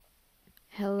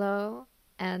Hello,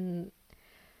 and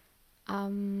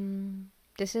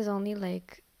this is only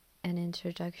like an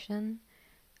introduction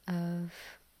of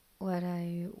what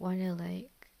I want to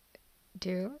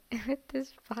do with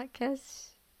this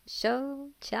podcast show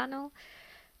channel.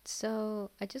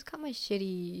 So I just got my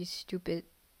shitty, stupid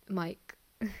mic.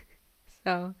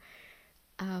 So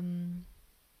um,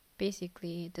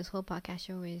 basically, this whole podcast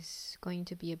show is going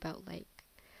to be about like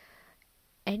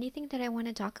anything that I want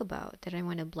to talk about, that I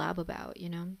want to blab about.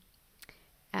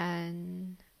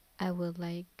 And I would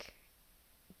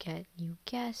get new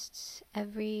guests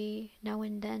every now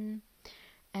and then.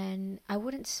 And I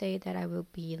wouldn't say that I will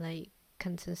be like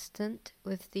consistent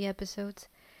with the episodes.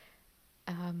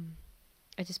 Um,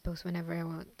 I just post whenever I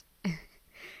want.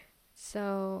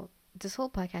 So this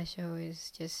whole podcast show is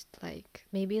just like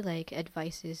maybe like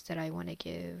advices that I want to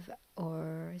give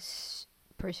or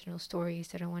personal stories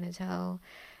that I want to tell.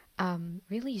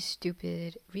 Really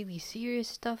stupid, really serious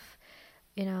stuff,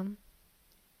 you know,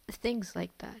 things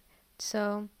like that.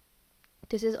 So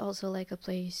this is also like a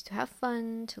place to have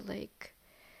fun, to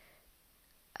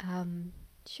um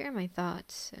share my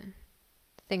thoughts,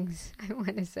 things I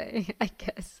want to say, I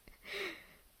guess.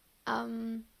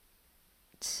 Um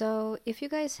so if you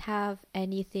guys have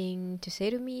anything to say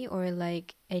to me or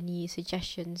like any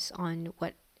suggestions on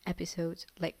what episodes,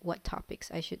 like what topics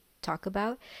I should talk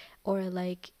about, or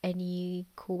like any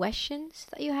questions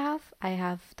that you have, I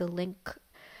have the link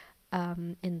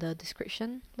in the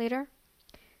description later.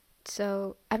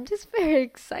 So I'm just very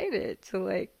excited to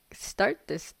like start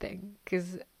this thing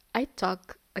because I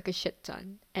talk like a shit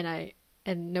ton,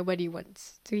 and nobody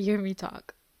wants to hear me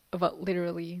talk about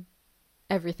literally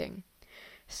everything.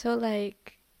 So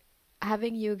like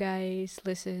having you guys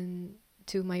listen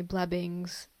to my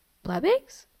blabbings,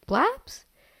 blabs,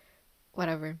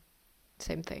 whatever,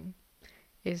 same thing,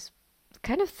 is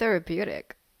kind of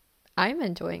therapeutic. I'm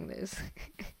enjoying this.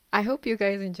 I hope you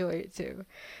guys enjoy it too.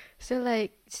 So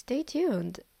like stay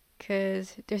tuned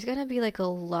because there's gonna be like a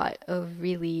lot of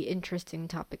really interesting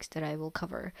topics that I will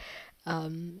cover,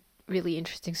 really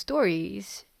interesting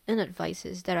stories and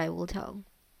advices that I will tell.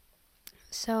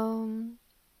 So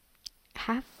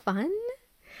have fun,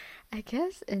 I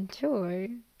guess. Enjoy.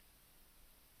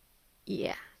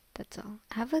 Yeah, that's all.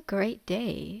 Have a great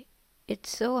day. It's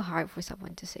so hard for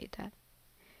someone to say that.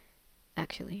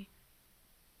 Actually,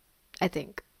 I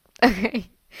think. Okay.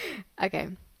 Okay.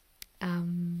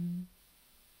 Um.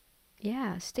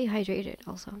 Yeah. Stay hydrated.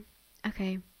 Also.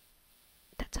 Okay.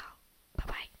 That's all. Bye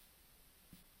bye.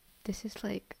 This is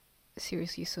like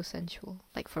seriously so sensual.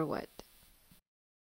 Like for what?